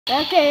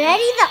Okay,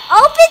 ready to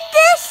open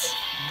this?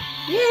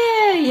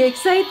 Yeah, you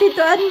excited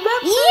to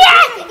unbox?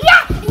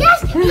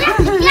 Yes!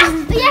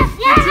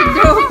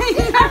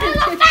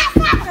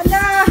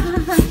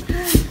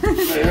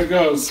 There it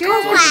goes. Okay,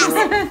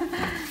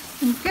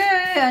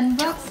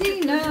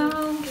 unboxing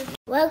now.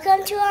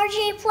 Welcome to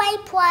RJ Play.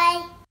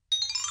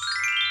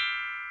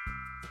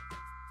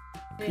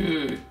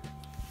 Okay.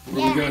 What do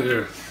we got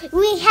here?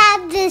 We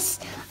have this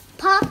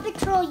Paw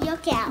Patrol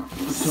Yuck-Out.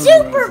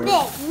 Super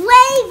big,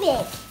 way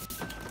big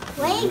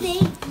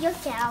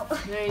Yuck-Out.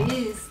 There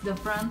is the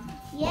front.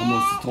 Yeah.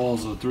 Almost as tall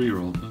as a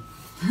 3-year-old, huh?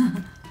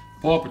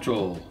 Paw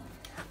Patrol.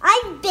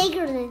 I'm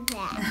bigger than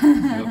that.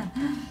 Yep.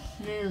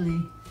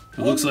 Really?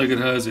 It looks like it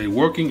has a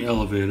working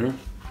elevator,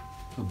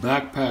 a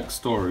backpack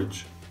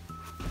storage,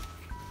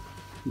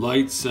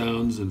 lights,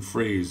 sounds, and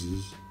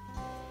phrases,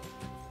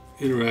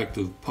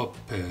 interactive pup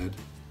pad,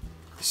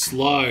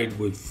 slide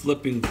with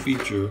flipping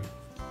feature,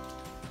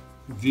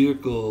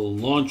 vehicle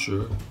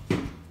launcher,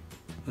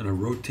 and a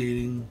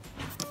rotating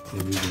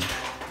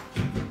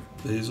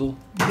basil.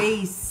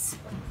 Base.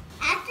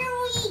 After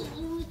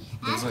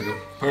Looks like a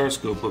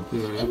periscope up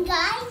there. and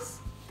guys,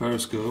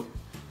 Periscope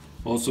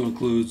also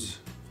includes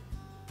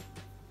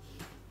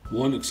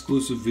one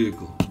exclusive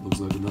vehicle. Looks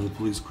like another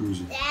police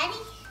cruiser. Daddy,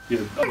 Yeah.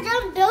 we're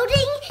done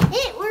building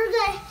it. We're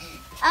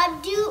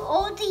gonna do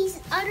all these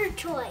other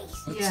toys.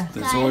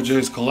 That's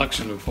RJ's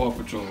collection of Paw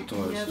Patrol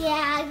toys. Yep.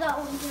 Yeah, I got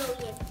 1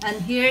 billion.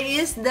 And here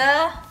is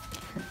the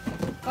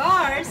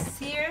cars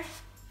here.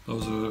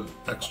 Those are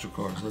extra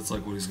cars. That's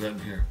like what he's got in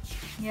here.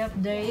 Yep,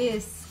 there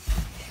is.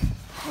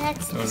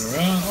 That's Turn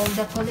around. All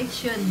the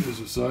collection. Here's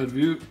a side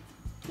view.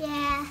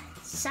 yeah.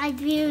 Side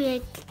view,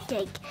 you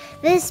take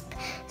this.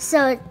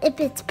 So if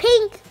it's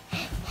pink,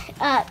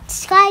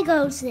 Sky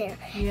goes there.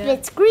 Yeah. If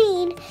it's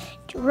green,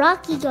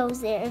 Rocky goes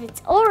there. If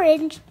it's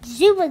orange,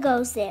 Zuma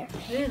goes there.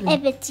 Really?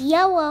 If it's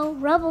yellow,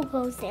 Rubble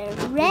goes there.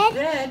 Red,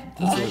 Red.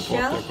 That's like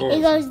Michelle. Paw Patrol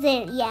it cars. goes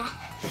there. Yeah.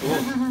 Cool.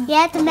 You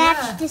have to match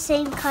Yeah. the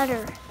same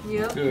color.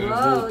 Yep. Okay, there's a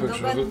Wow, little look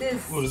picture at of it.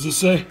 this. What does this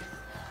say?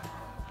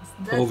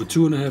 That's, Over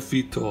 2.5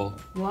 feet tall.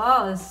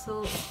 wow, it's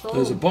so tall.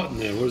 There's a button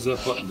there. What does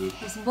that button do?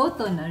 It's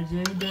button, RJ. We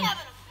have an emergency.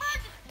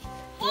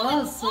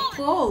 Wow, so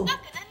cool. Stuck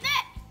in a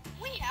net.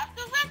 We have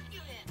to rescue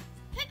him.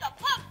 Pick a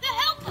pup to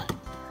help us.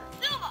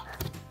 Zuma,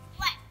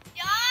 let's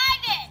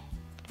dive in.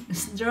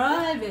 It's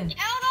driving.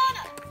 Count on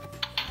us.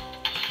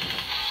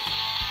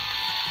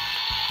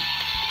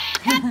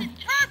 Captain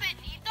Turbot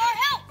needs our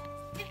help.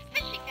 His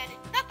fishing net is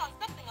stuck on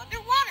something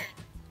underwater.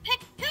 Pick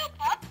 2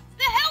 pups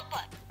to help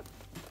us.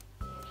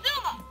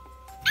 Zuma.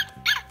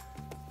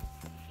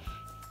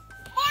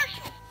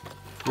 Marshall.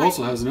 It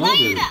also has an Light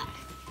it elevator. up.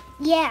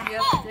 Yeah.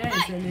 Yep, there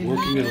is a little.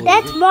 Working elevator.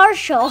 That's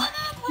Marshall.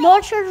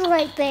 Marshall's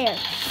right there.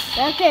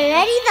 Okay,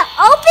 ready to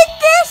open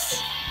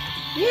this?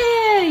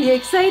 Yeah, you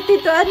excited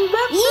to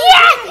unbox?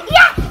 Yes!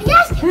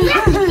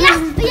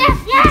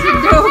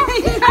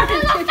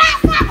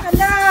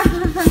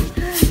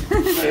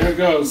 There it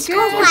goes. Okay,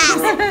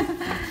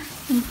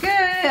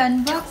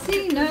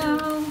 unboxing now.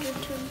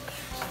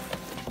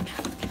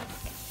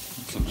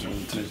 Some sort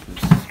of tape.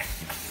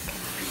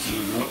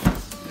 Zoom up.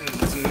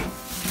 That's it.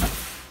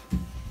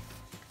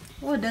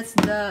 Oh, that's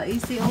the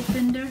easy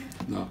opener.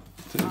 No,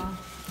 tape.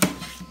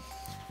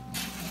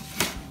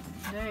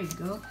 There you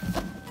go.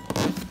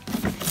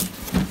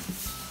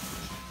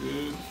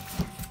 Good.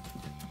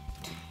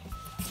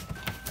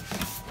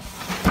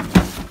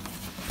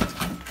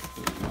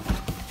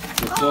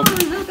 Oh,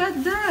 look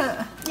at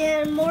that.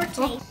 There are more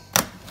tape.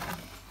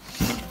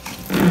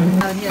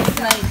 Oh, yes,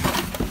 like.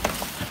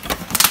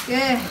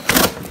 Okay.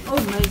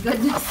 Oh my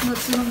goodness,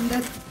 what's wrong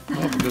that?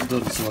 Oh, that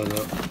doesn't slide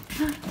up.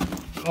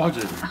 RJ,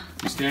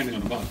 you're standing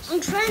on the box.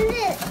 I'm trying to do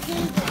this.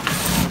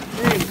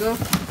 There you go.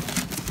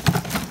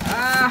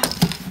 Ah,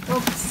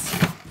 oops.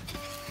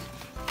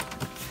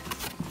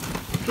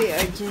 Okay,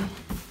 RJ.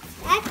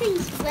 That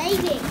thing's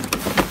waving.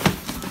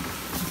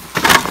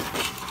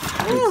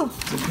 Oh,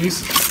 It's a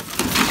piece.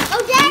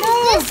 Oh, Daddy,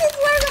 this is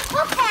where the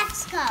pup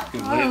packs go.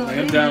 Lay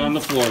him down on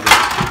the floor there.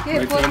 okay,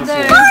 Right put there on the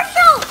there. floor.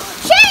 Marshall!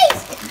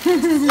 Chase!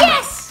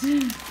 Yes! More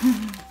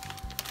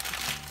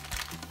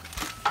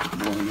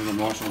than a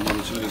Marshall,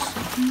 another chase.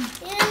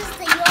 Here's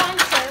the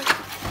launcher.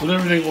 Put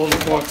everything, all the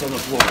parts on the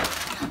floor.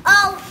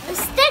 Oh, the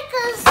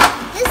stickers.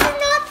 This is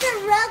not the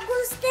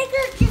regular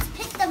sticker. Just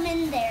pick them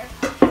in there.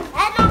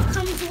 That all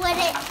comes with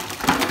it.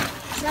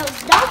 So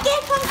don't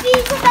get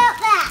confused about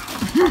that.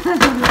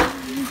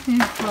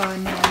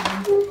 Funny.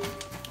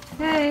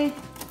 Okay,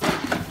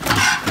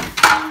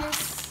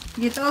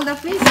 get all the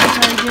pieces,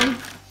 RJ.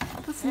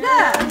 What's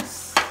that?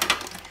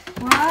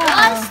 Lot of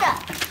Wow.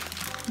 stuff.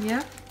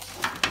 Yep.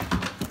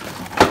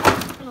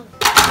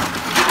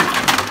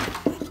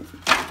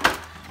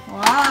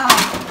 Wow.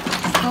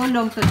 It's so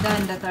long to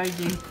done that,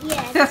 RJ.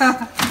 Yes.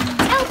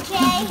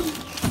 Okay.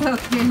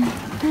 Okay.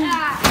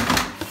 Ah,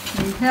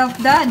 You help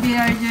Daddy,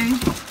 RJ.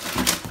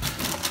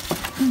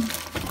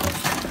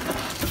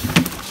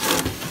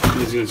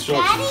 Here's the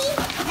instructions.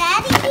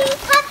 Daddy, can you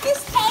cut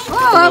this tape? Oh,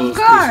 Those of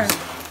course.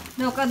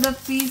 Look at the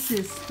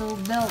pieces. So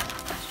belt.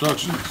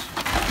 Instructions.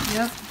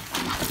 Yep.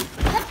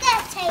 Put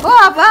that tape.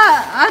 Oh,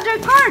 other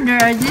corner,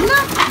 RJ.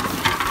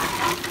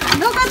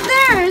 Look at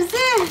there.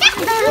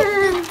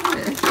 See?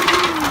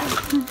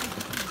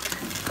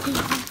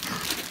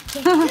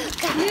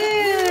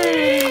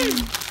 Yay!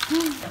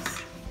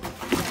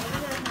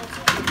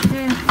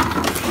 Okay.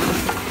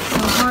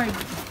 So hard.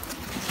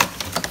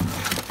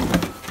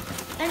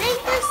 I think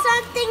there's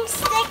something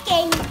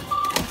sticking.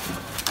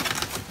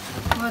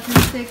 What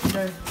is stick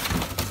there?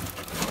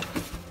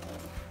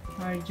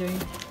 RJ.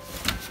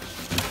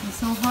 It's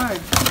so hard.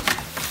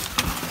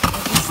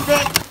 What is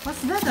stick?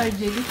 What's that,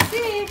 RJ? Let's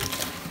see.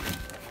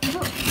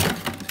 Look.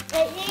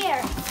 Right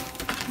here.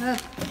 Look.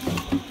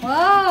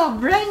 Wow,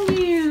 brand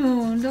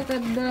new. Look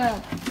at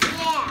that.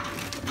 Yeah.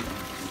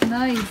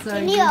 Nice,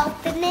 Can RJ. you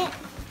open it?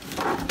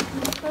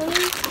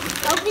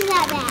 Open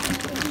that back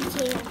if you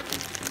can.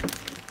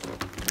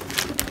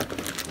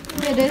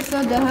 Yeah, they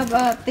saw they have a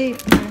tape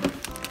there.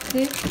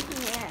 See?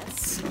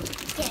 Yes.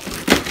 Okay.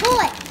 Pull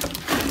it.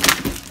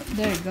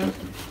 There you go.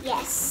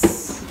 Yes.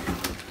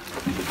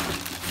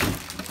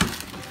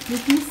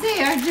 Let me see,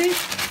 RJ.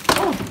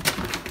 Oh.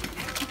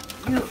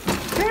 You,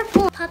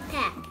 careful. Pop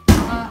pack.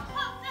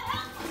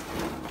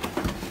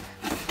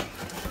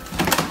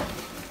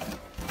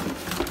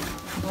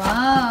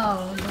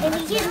 Wow.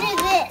 And you can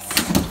do this.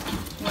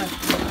 What?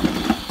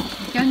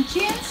 You can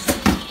change?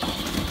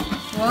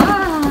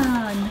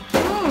 Wow.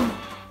 Oh.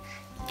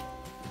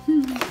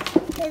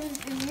 And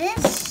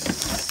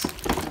this.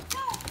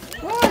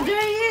 Oh,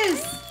 there he is.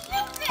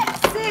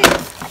 See?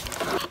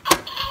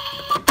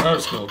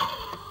 Periscope.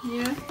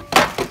 Yeah.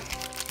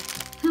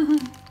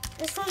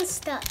 This one's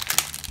stuck.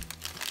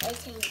 I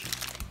think.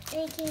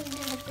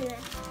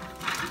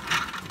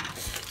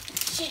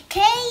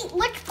 Okay,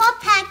 which pop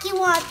pack you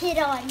want it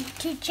on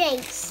to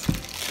chase?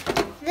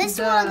 This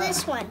one or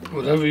this one?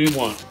 Whatever you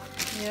want.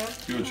 Yeah.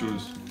 You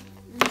choose.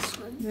 This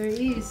one. There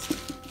he is.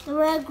 The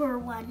regular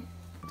one.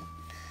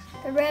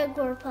 The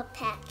regular pop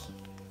pack.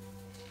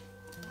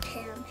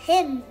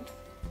 Hidden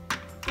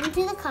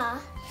into the car.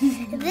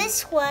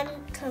 This one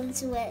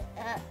comes with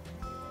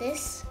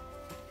this.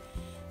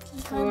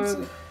 He comes Or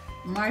with,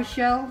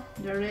 Marshall,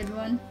 the red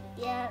one.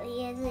 yeah,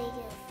 he has like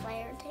a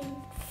fire tank.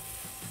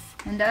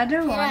 And the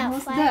other Yeah, one,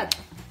 what's fire. that?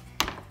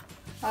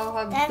 I'll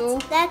have two.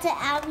 That's an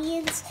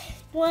ambulance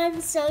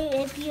one, so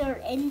if you're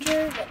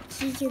injured,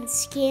 he can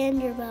scan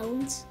your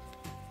bones.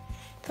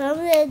 But I'm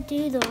gonna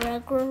do the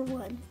regular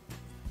one.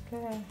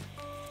 Okay.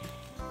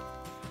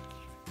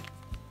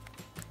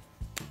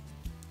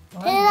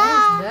 What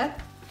Ta-da! is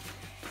that?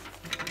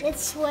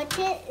 Let's switch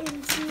it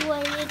and see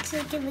what it looks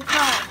like in the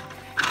car.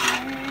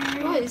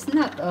 Oh, it's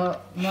not a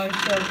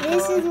Marshall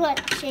This car. is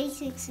what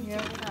Chase looks like in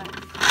the car.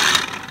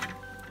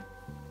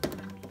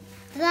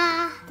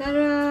 Ta-da!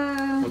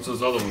 Ta-da! What's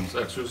those other ones?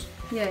 Extras?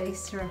 Yeah,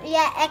 extra.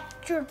 Yeah,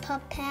 extra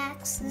pup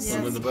packs. Put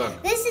them in the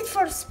back. This is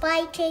for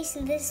spy chase,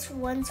 and this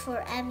one's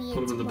for ambulance.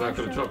 Put them in the back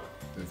of the truck.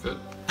 They fit.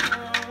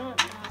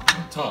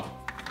 Top.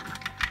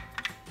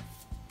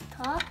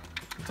 Top?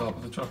 The top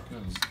of the truck. Yeah,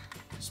 there's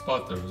a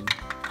spot there, isn't it?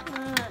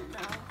 No.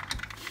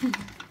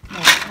 No,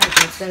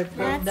 okay, there, put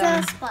That's down.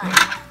 a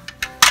spot.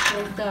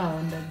 Put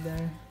down that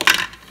there.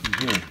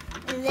 Yeah.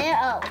 And there,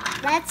 oh,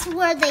 that's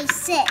where they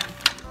sit.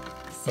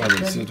 Oh,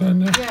 they sit right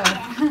there.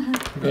 Yeah.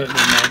 Good,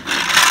 never mind.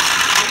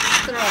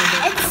 Throw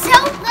that. It's so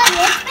good.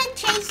 It's been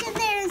chasing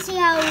there and see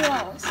how it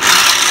rolls.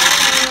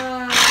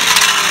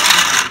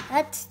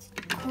 That's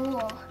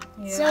cool.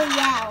 Yeah. So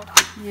yeah.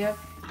 Yep.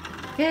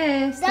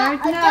 Okay, start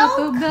a now dog-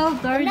 to build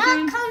And our that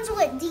dream. comes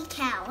with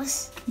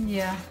decals.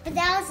 Yeah. But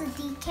that was a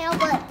decal,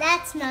 but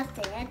that's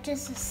nothing. That's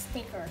just a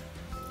sticker.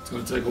 It's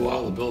going to take a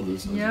while to build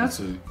this, as you Yeah. can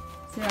see.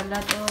 See a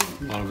lot A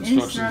of lot of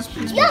instructions,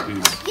 piece by Yup.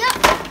 piece. Yup.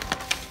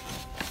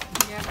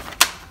 Yep.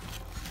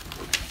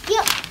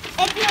 Yup.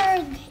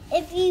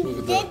 If you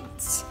Look at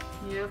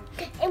did, Yep.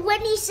 and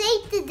when you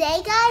save the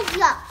day, guys,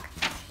 yuck,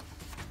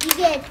 you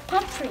get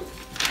pump treat.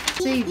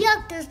 Save.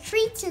 Yuck, there's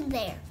treats in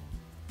there.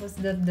 What's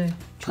that there?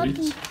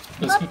 Treats, Puppy.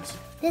 biscuits.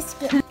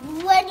 Biscuit.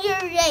 When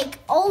you're like,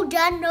 oh,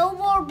 done, no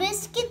more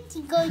biscuits,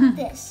 you go like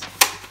this.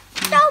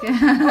 Nope. Okay.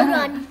 Hold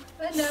on.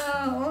 Oh no,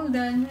 hold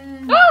on.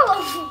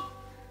 Oh!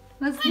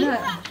 What's Please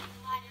that? press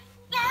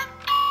sir.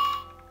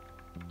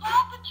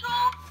 Paw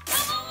Patrol to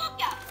the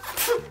lookout.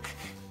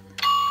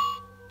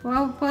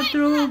 Wow,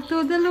 patrol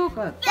to the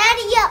lookout.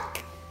 Daddy,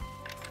 yuck.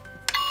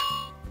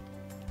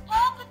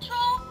 Paw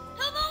Patrol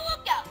to the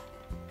lookout.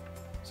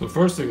 So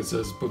first thing it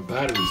says is put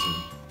batteries in.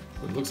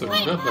 But it looks like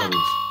it's got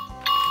batteries.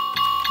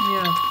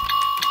 Yeah.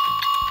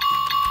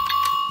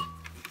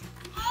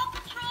 Paw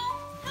Patrol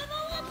to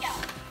the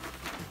lookout.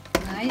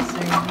 Nice,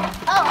 right?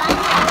 Oh,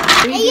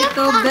 I Ready Hey, to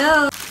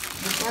build.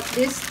 Look at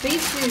these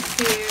spaces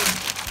here.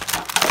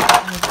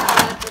 There's a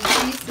lot of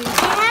spaces.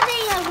 I'm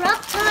having a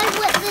rough time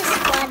with this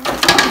one.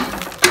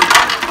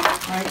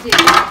 RJ,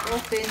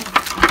 open.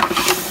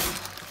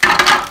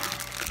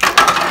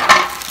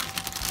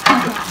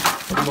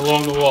 Put them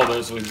along the wall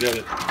there so we can get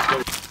it.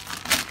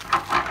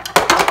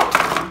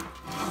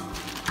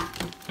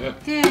 Yeah,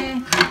 Okay.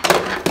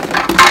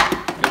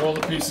 get all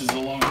the pieces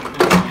along the wall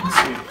so you can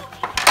see it.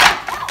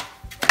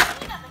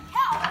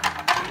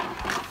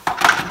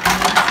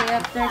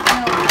 Yep, there's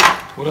milk.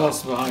 What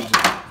else behind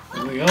you?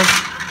 Anything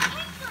else?